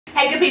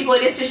Hey good people,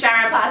 it is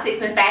Shashara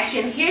Politics and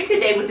Fashion here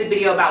today with a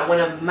video about one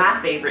of my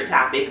favorite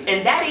topics,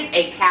 and that is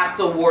a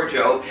capsule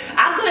wardrobe.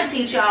 I'm going to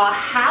teach y'all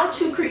how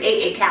to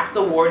create a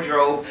capsule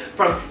wardrobe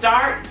from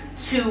start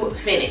to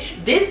finish.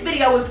 This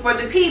video is for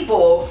the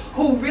people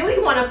who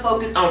really want to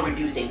focus on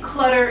reducing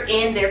clutter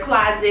in their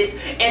closets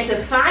and to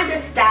find a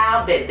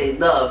style that they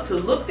love, to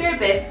look their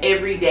best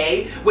every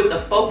day with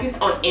a focus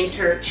on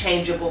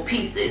interchangeable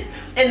pieces.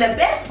 And the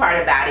best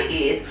part about it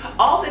is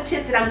all the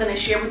tips that I'm going to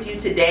share with you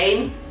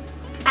today,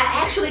 I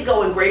actually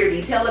go in greater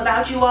detail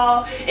about you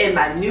all in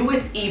my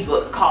newest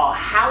ebook called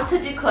How to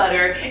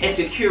Declutter and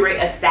to Curate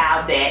a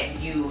Style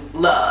That You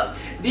Love.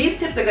 These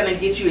tips are going to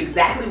get you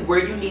exactly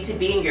where you need to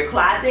be in your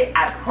closet,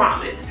 I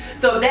promise.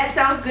 So if that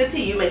sounds good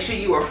to you, make sure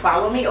you are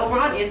following me over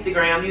on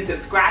Instagram, you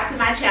subscribe to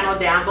my channel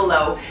down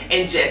below,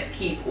 and just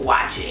keep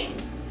watching.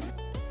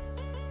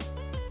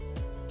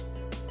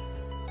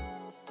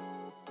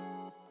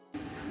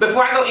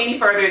 Before I go any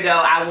further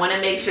though, I want to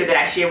make sure that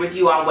I share with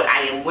you all what I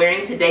am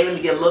wearing today. Let me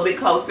get a little bit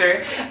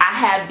closer. I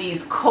have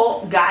these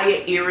Cult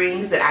Gaia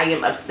earrings that I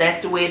am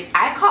obsessed with.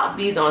 I caught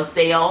these on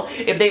sale.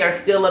 If they are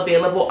still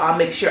available, I'll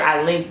make sure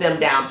I link them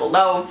down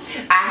below.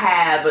 I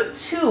have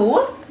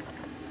two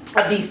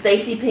of these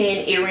safety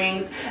pin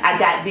earrings. I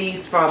got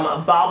these from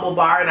Bauble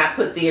Bar and I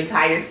put the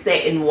entire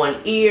set in one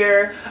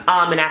ear,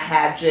 and I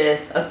have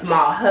just a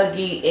small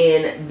huggy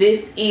in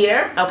this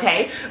ear.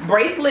 Okay,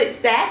 bracelet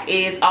stack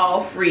is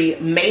all free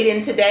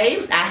Maiden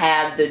today. I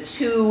have the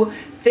two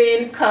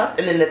thin cuffs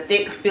and then the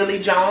thick Philly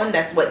John.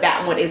 That's what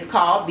that one is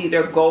called. These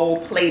are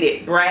gold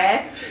plated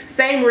brass,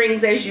 same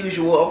rings as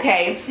usual.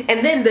 Okay,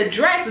 and then the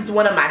dress is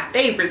one of my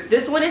favorites.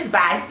 This one is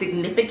by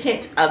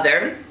Significant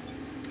Other.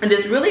 And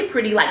this really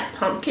pretty like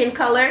pumpkin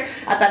color.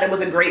 I thought it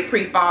was a great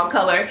pre-fall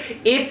color.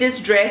 If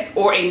this dress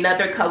or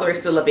another color is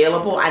still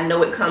available, I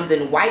know it comes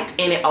in white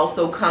and it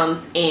also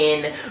comes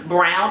in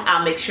brown.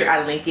 I'll make sure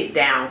I link it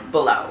down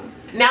below.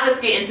 Now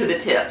let's get into the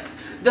tips.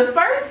 The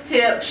first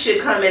tip should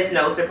come as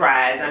no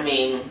surprise. I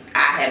mean,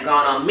 I have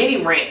gone on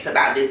many rants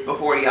about this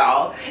before,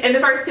 y'all. And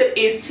the first tip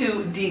is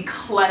to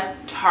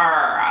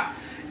declutter.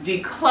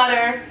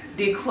 Declutter,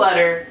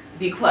 declutter,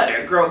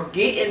 declutter. Girl,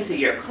 get into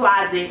your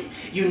closet.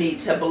 You need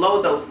to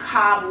blow those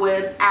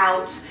cobwebs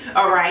out,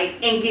 all right,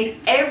 and get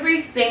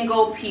every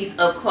single piece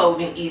of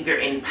clothing either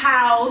in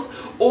piles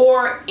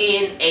or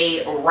in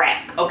a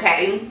rack.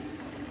 Okay,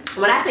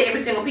 when I say every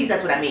single piece,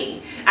 that's what I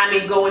mean. I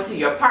mean, go into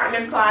your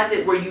partner's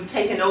closet where you've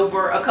taken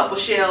over a couple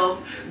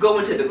shelves, go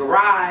into the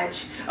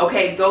garage,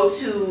 okay, go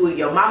to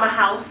your mama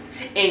house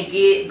and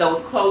get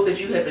those clothes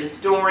that you have been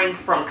storing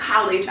from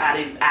college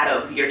out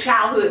of your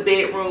childhood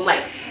bedroom.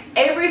 Like,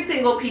 every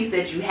single piece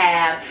that you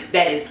have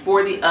that is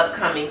for the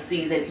upcoming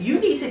season, you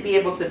need to be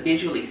able to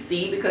visually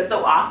see, because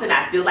so often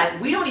I feel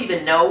like we don't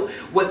even know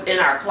what's in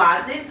our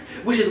closets,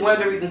 which is one of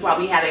the reasons why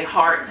we have a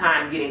hard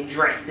time getting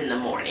dressed in the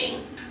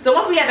morning. So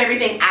once we have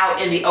everything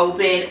out in the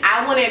open,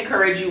 I want to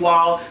encourage you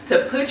all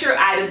to put your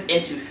items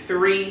into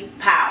 3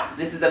 piles.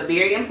 This is a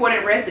very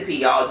important recipe,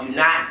 y'all. Do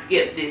not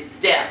skip this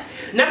step.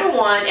 Number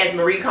 1, as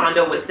Marie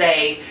Kondo would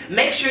say,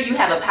 make sure you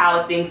have a pile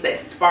of things that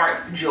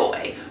spark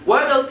joy.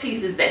 What are those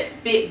pieces that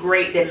fit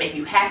great, that make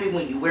you happy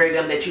when you wear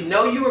them, that you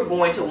know you are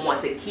going to want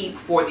to keep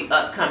for the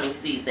upcoming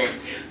season?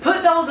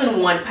 Put those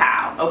in one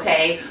pile,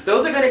 okay?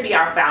 Those are going to be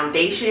our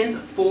foundations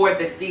for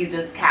the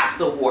season's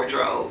capsule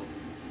wardrobe.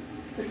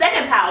 The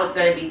second pile is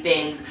going to be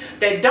things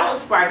that don't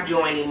spark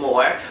joy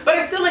anymore, but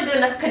are still in good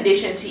enough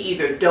condition to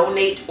either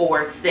donate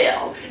or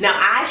sell. Now,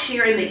 I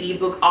share in the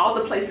ebook all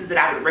the places that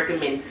I would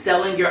recommend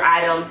selling your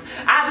items.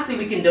 Obviously,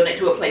 we can donate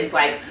to a place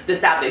like the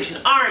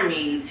Salvation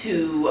Army,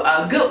 to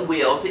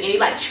Goodwill, to any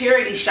like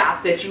charity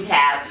shop that you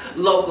have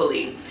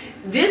locally.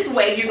 This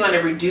way, you're going to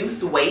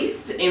reduce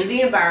waste in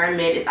the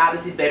environment. It's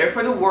obviously better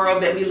for the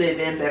world that we live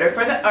in, better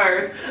for the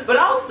earth, but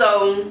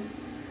also,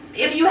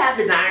 if you have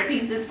designer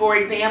pieces, for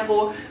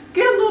example,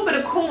 get a little bit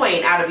of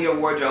coin out of your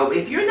wardrobe.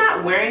 If you're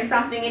not wearing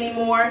something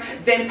anymore,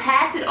 then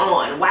pass it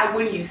on. Why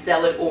wouldn't you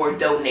sell it or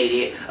donate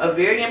it? A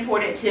very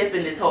important tip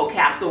in this whole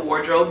capsule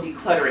wardrobe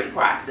decluttering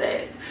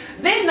process.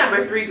 Then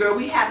number 3, girl,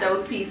 we have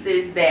those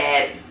pieces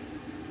that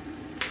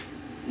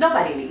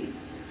nobody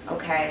needs,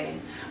 okay?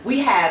 We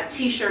have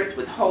t-shirts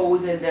with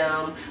holes in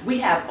them. We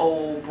have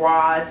old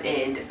bras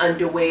and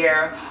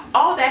underwear.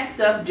 All that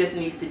stuff just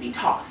needs to be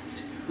tossed.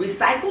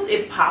 Recycled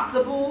if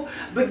possible,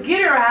 but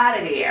get her out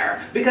of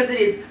there, because it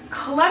is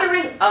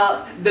cluttering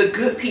up the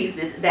good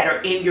pieces that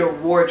are in your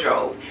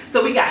wardrobe.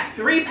 So we got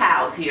 3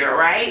 piles here,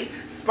 right?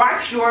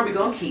 Spark joy, we're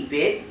gonna keep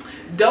it.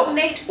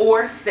 Donate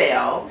or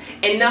sell.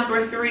 And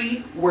number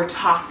 3, we're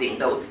tossing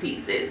those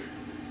pieces.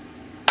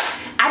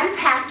 I just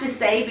have to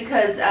say,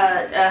 because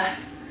I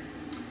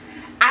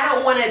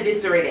don't want to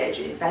eviscerate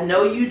edges. I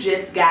know you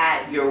just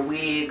got your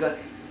wig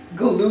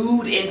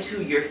glued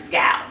into your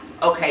scalp.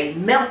 Okay,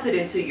 melted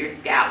into your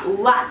scalp.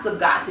 Lots of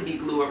got to be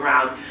glue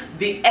around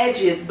the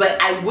edges, but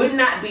I would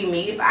not be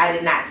me if I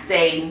did not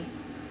say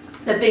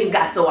the thing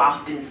I so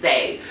often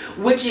say,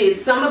 which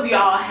is some of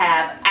y'all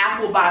have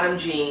apple bottom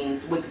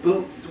jeans with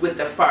boots with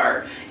the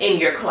fur in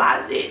your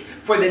closet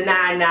for the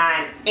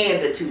 99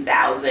 and the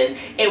 2000,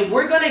 and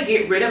we're gonna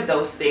get rid of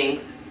those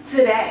things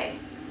today.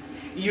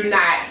 You're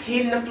not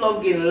hitting the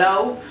flow getting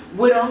low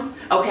with them,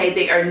 okay?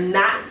 They are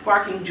not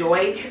sparking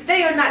joy.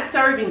 They are not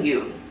serving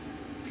you.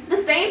 The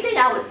same thing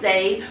I would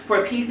say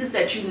for pieces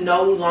that you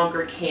no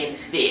longer can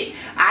fit.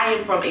 I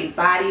am from a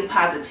body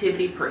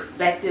positivity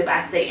perspective.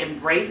 I say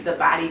embrace the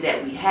body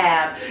that we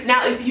have.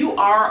 Now, if you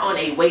are on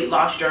a weight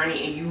loss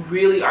journey and you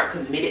really are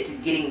committed to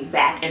getting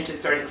back into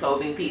certain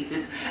clothing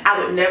pieces,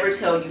 I would never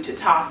tell you to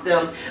toss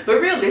them.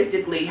 But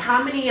realistically,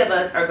 how many of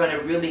us are going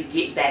to really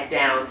get back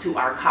down to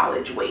our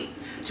college weight,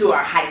 to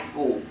our high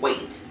school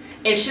weight?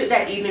 And should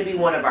that even be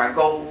one of our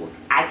goals?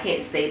 I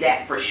can't say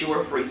that for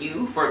sure for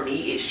you. For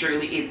me, it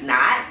surely is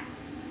not.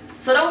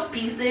 So those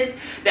pieces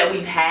that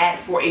we've had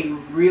for a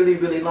really,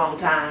 really long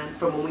time,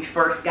 from when we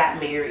first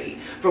got married,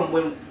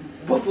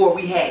 before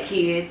we had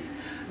kids,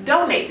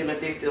 donate them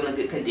if they're still in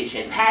good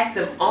condition. Pass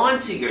them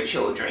on to your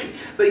children.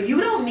 But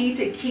you don't need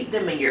to keep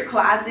them in your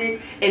closet,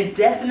 and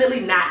definitely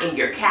not in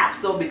your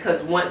capsule,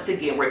 because once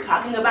again, we're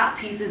talking about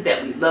pieces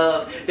that we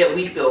love, that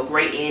we feel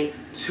great in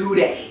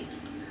today.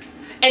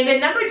 And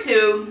then number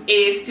 2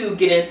 is to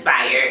get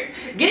inspired.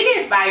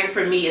 Getting inspired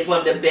for me is one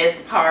of the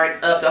best parts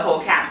of the whole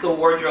capsule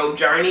wardrobe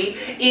journey.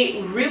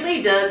 It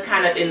really does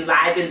kind of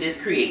enliven this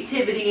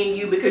creativity in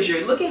you, because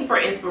you're looking for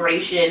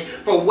inspiration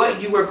for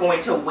what you are going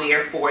to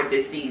wear for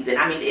this season.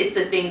 I mean, it's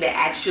the thing that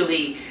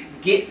actually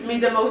gets me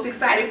the most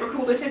excited for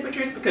cooler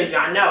temperatures, because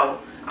y'all know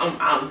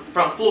I'm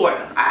from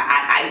Florida.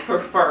 I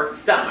prefer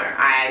summer.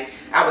 I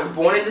was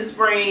born in the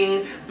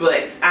spring,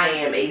 but I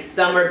am a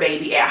summer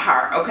baby at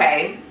heart,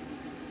 okay?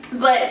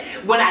 But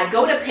when I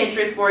go to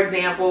Pinterest, for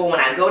example, when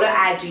I go to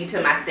IG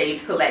to my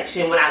saved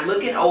collection, when I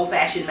look in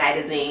old-fashioned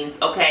magazines,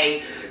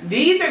 okay,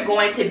 these are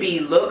going to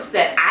be looks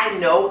that I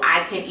know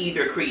I can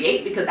either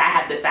create because I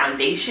have the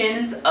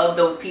foundations of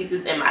those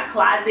pieces in my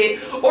closet,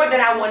 or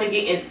that I want to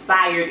get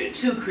inspired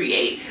to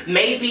create.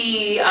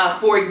 Maybe,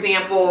 for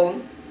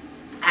example,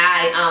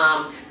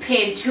 I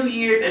pinned 2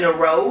 years in a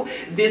row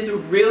this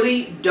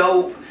really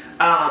dope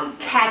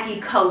khaki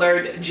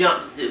colored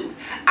jumpsuit.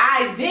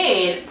 I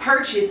then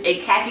purchased a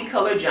khaki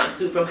colored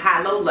jumpsuit from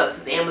High Low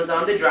Lux's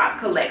Amazon The Drop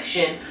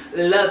collection.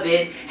 Love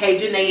it. Hey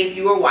Janae, if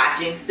you were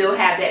watching, still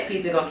have that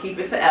piece and gonna keep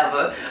it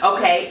forever.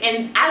 Okay,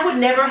 and I would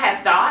never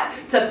have thought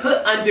to put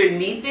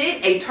underneath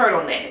it a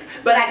turtleneck,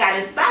 but I got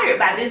inspired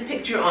by this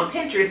picture on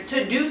Pinterest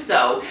to do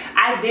so.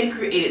 I then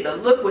created the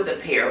look with a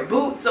pair of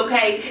boots,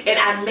 okay, and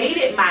I made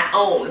it my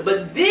own.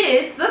 But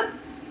this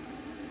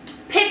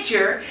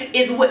picture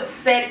is what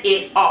set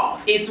it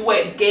off. It's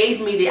what gave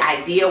me the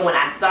idea when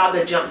I saw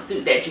the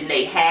jumpsuit that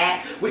Janae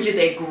had, which is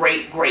a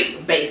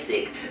great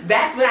basic.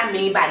 That's what I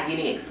mean by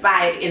getting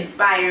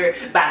inspired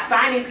by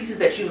finding pieces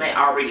that you may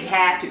already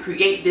have to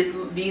create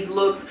these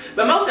looks.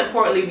 But most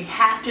importantly, we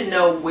have to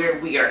know where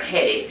we are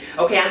headed.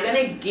 Okay, I'm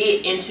gonna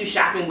get into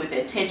shopping with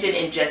intention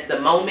in just a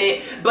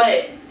moment,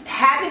 but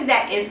having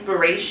that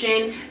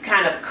inspiration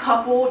kind of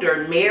coupled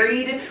or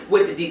married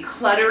with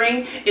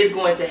decluttering is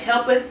going to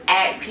help us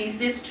add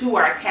pieces to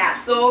our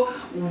capsule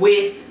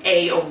with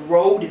a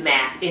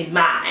roadmap in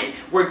mind.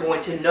 We're going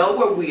to know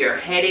where we are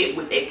headed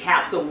with a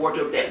capsule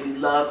wardrobe that we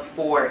love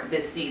for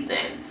this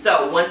season.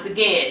 So once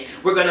again,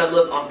 we're going to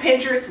look on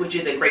Pinterest, which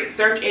is a great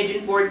search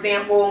engine, for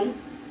example.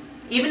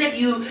 Even if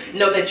you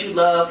know that you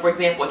love, for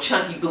example,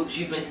 chunky boots,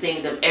 you've been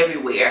seeing them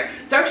everywhere.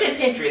 Search in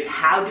Pinterest,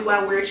 how do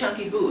I wear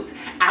chunky boots?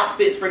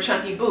 Outfits for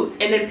chunky boots.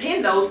 And then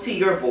pin those to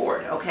your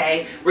board,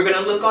 okay? We're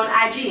going to look on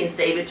IG and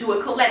save it to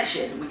a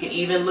collection. We can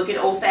even look in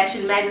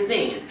old-fashioned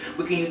magazines.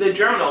 We can use a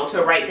journal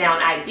to write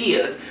down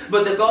ideas.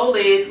 But the goal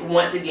is,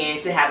 once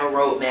again, to have a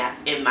roadmap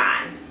in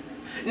mind.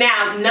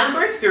 Now,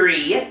 number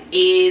 3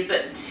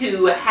 is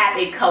to have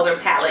a color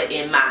palette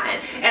in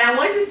mind. And I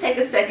want to just take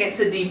a second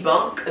to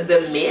debunk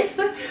the myth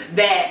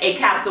that a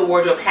capsule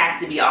wardrobe has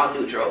to be all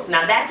neutrals.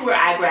 Now, that's where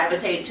I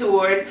gravitate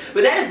towards,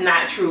 but that is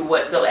not true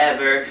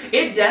whatsoever.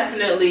 It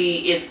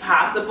definitely is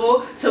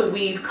possible to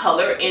weave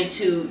color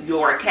into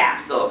your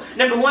capsule.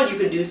 Number 1, you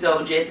can do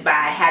so just by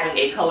having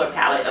a color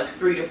palette of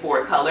 3 to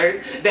 4 colors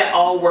that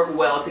all work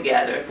well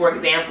together. For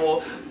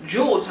example,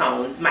 jewel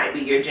tones might be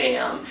your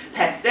jam,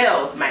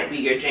 pastels might be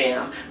your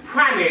jam,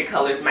 primary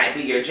colors might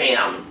be your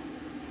jam.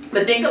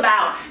 But think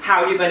about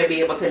how you're going to be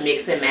able to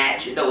mix and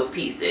match those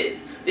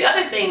pieces. The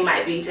other thing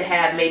might be to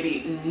have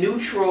maybe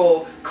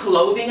neutral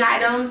clothing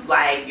items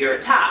like your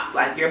tops,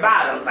 like your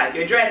bottoms, like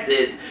your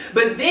dresses,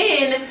 but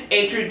then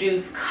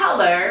introduce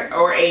color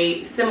or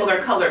a similar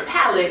color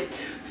palette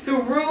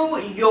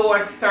through your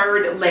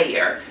 3rd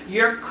layer,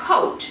 your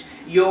coat,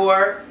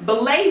 your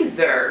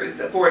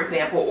blazers, for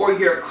example, or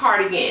your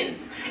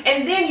cardigans.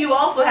 And then you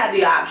also have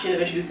the option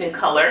of introducing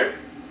color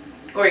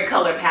or a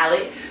color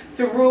palette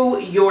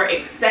through your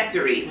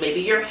accessories, maybe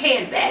your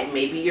handbag,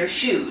 maybe your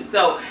shoes.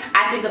 So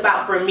I think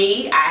about, for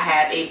me, I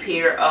have a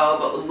pair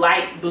of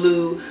light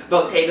blue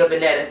Bottega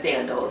Veneta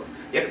sandals.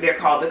 They're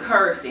called the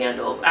curve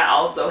sandals. I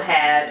also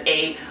have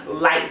a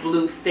light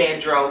blue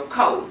Sandro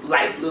coat.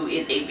 Light blue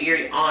is a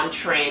very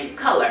on-trend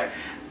color.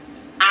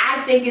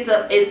 I think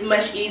it's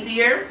much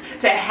easier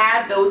to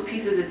have those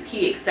pieces as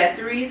key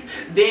accessories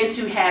than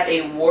to have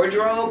a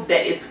wardrobe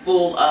that is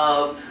full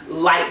of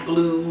light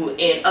blue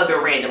and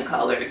other random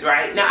colors,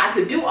 right? Now, I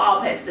could do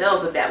all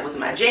pastels if that was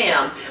my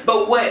jam,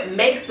 but what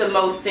makes the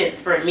most sense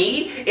for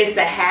me is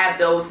to have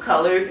those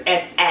colors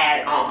as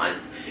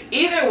add-ons.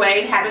 Either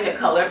way, having a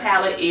color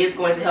palette is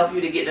going to help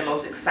you to get the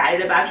most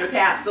excited about your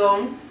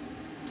capsule.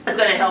 It's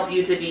going to help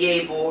you to be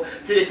able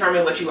to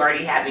determine what you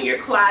already have in your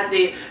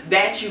closet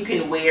that you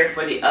can wear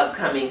for the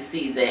upcoming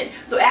season.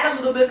 So add a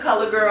little bit of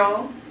color,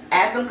 girl.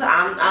 Add some,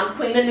 I'm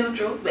queen of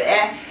neutrals, but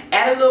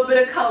add a little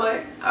bit of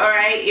color, all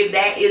right, if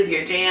that is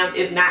your jam.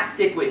 If not,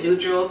 stick with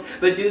neutrals,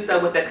 but do so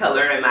with the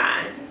color in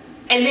mind.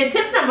 And then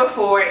tip number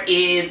 4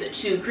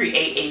 is to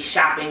create a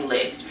shopping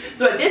list.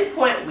 So at this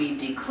point, we've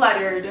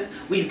decluttered,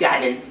 we've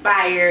gotten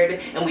inspired,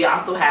 and we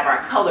also have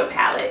our color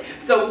palette.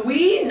 So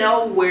we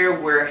know where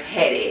we're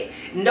headed.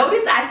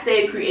 Notice I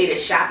said create a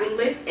shopping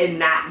list and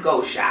not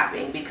go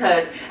shopping,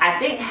 because I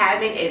think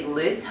having a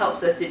list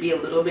helps us to be a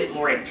little bit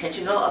more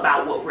intentional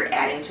about what we're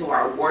adding to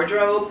our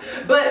wardrobe.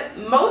 But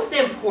most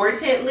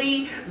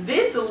importantly,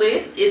 this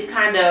list is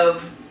kind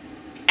of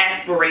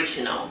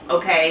aspirational,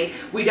 okay?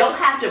 We don't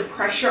have to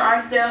pressure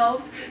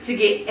ourselves to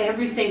get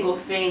every single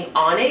thing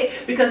on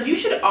it, because you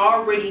should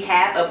already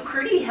have a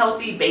pretty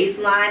healthy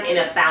baseline and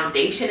a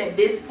foundation at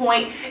this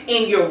point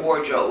in your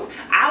wardrobe.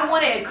 I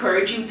want to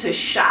encourage you to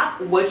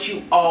shop what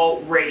you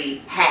already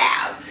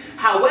have.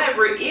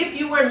 However, if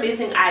you were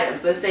missing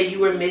items, let's say you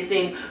were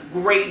missing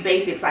great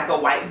basics like a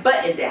white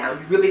button down,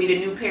 you really need a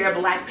new pair of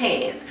black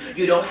pants,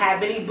 you don't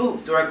have any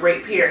boots or a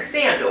great pair of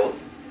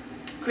sandals,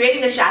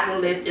 creating a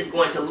shopping list is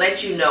going to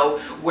let you know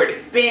where to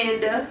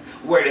spend,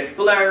 where to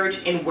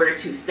splurge, and where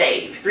to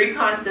save. 3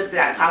 concepts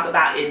that I talk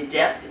about in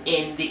depth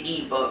in the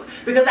ebook,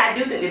 because I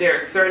do think that there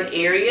are certain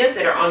areas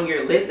that are on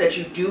your list that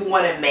you do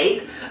want to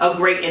make a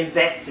great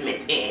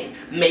investment in.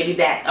 Maybe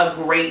that's a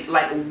great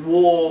like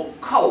wool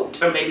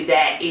coat, or maybe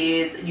that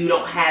is you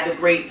don't have a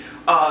great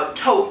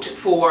tote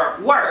for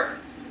work.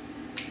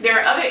 There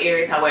are other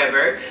areas,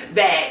 however,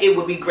 that it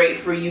would be great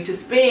for you to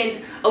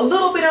spend a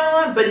little bit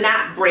on, but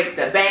not break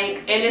the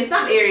bank. And in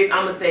some areas,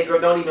 I'm going to say, girl,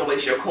 don't even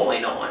waste your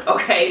coin on,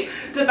 okay?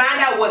 To find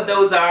out what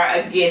those are,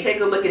 again, take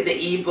a look at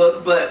the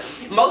ebook. But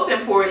most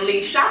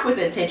importantly, shop with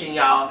intention,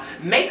 y'all.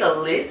 Make a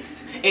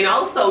list. And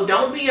also,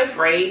 don't be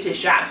afraid to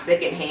shop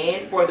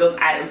secondhand for those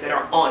items that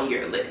are on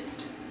your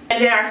list.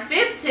 And then our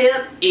 5th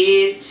tip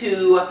is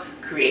to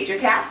create your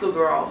capsule,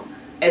 girl.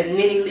 As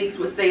Nene Leakes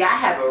would say, I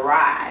have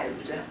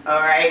arrived, all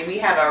right? We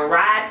have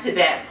arrived to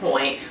that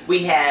point.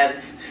 We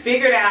have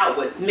figured out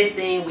what's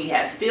missing. We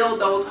have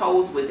filled those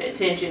holes with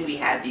intention. We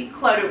have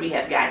decluttered. We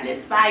have gotten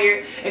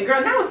inspired. And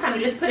girl, now it's time to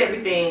just put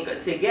everything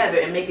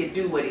together and make it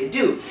do what it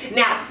do.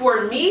 Now,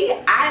 for me,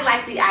 I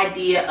like the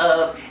idea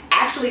of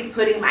actually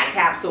putting my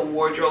capsule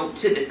wardrobe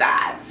to the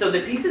side. So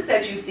the pieces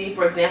that you see,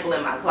 for example,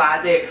 in my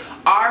closet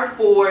are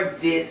for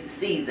this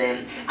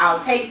season. I'll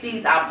take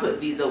these, I'll put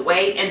these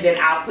away, and then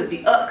I'll put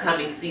the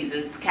upcoming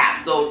season's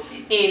capsule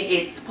in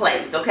its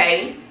place,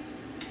 okay?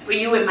 For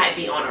you, it might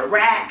be on a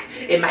rack,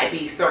 it might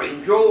be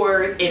certain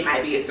drawers, it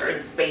might be a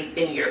certain space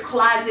in your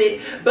closet,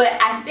 but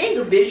I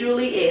think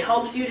visually it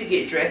helps you to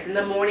get dressed in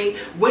the morning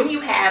when you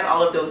have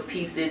all of those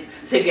pieces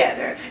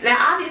together. Now,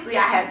 obviously,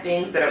 I have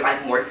things that are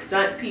like more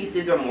stunt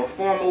pieces or more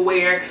formal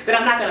wear that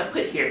I'm not going to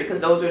put here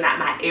because those are not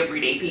my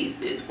everyday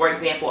pieces. For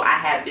example, I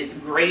have this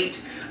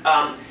great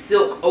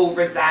silk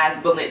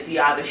oversized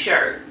Balenciaga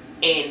shirt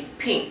in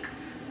pink.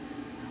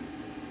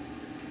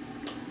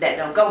 That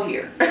don't go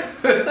here.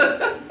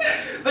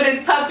 But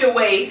it's tucked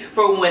away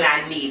for when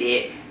I need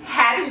it.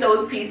 Having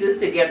those pieces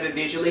together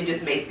visually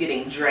just makes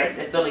getting dressed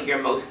and feeling your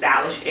most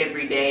stylish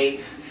every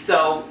day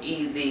so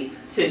easy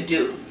to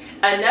do.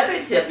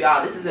 Another tip,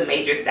 y'all, this is a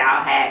major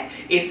style hack,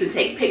 is to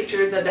take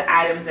pictures of the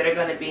items that are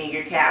going to be in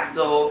your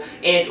capsule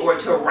and or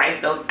to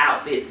write those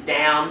outfits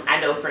down.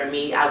 I know for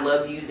me, I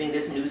love using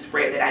this new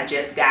spread that I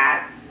just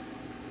got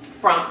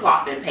from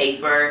Cloth and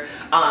Paper.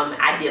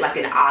 I did like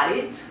an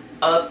audit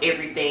of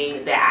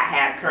everything that I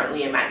have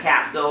currently in my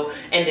capsule,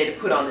 and then to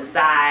put on the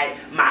side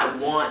my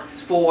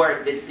wants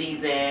for the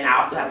season.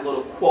 I also have a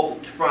little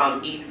quote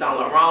from Yves Saint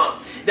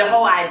Laurent. The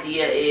whole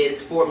idea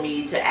is for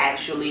me to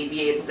actually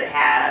be able to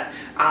have,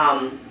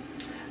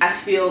 I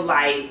feel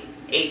like,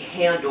 a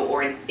handle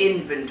or an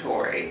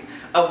inventory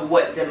of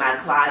what's in my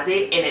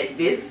closet. And at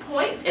this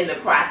point in the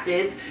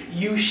process,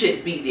 you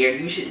should be there.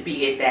 You should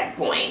be at that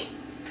point.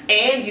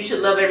 And you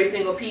should love every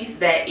single piece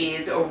that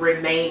is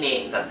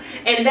remaining.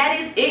 And that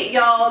is it,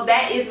 y'all.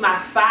 That is my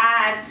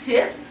 5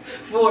 tips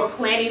for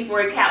planning for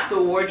a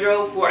capsule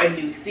wardrobe for a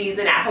new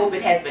season. I hope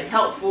it has been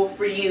helpful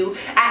for you.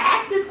 I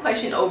asked this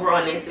question over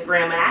on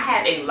Instagram, and I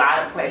had a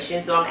lot of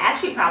questions, so I'm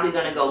actually probably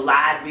going to go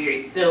live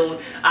very soon.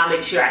 I'll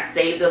make sure I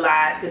save the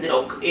live because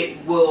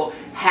it will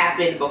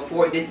happen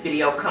before this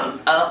video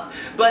comes up.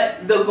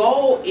 But the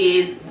goal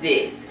is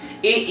this.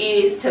 It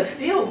is to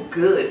feel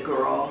good,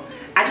 girl.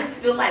 I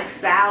just feel like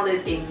style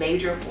is a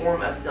major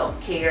form of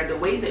self-care. The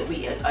ways that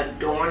we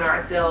adorn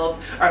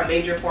ourselves are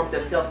major forms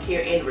of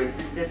self-care and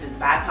resistance as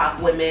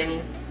BIPOC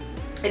women.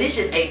 It is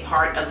just a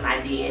part of my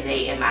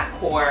DNA and my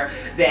core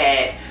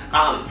that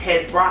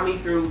has brought me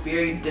through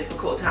very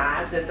difficult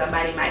times. And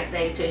somebody might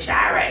say,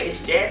 Tashira,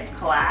 it's just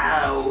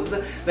clothes.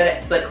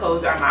 But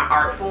clothes are my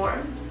art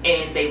form,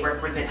 and they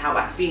represent how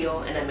I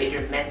feel and a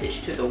major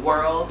message to the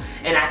world.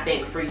 And I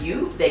think for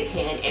you, they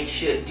can and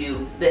should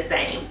do the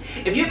same.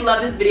 If you've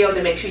loved this video,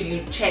 then make sure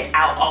you check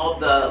out all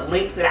the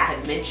links that I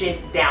have mentioned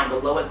down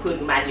below,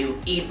 including my new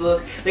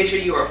ebook. Make sure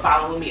you are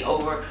following me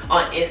over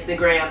on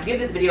Instagram. Give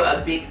this video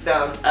a big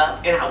thumbs up,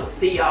 and I will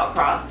see y'all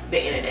across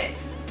the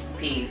internet.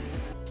 Peace.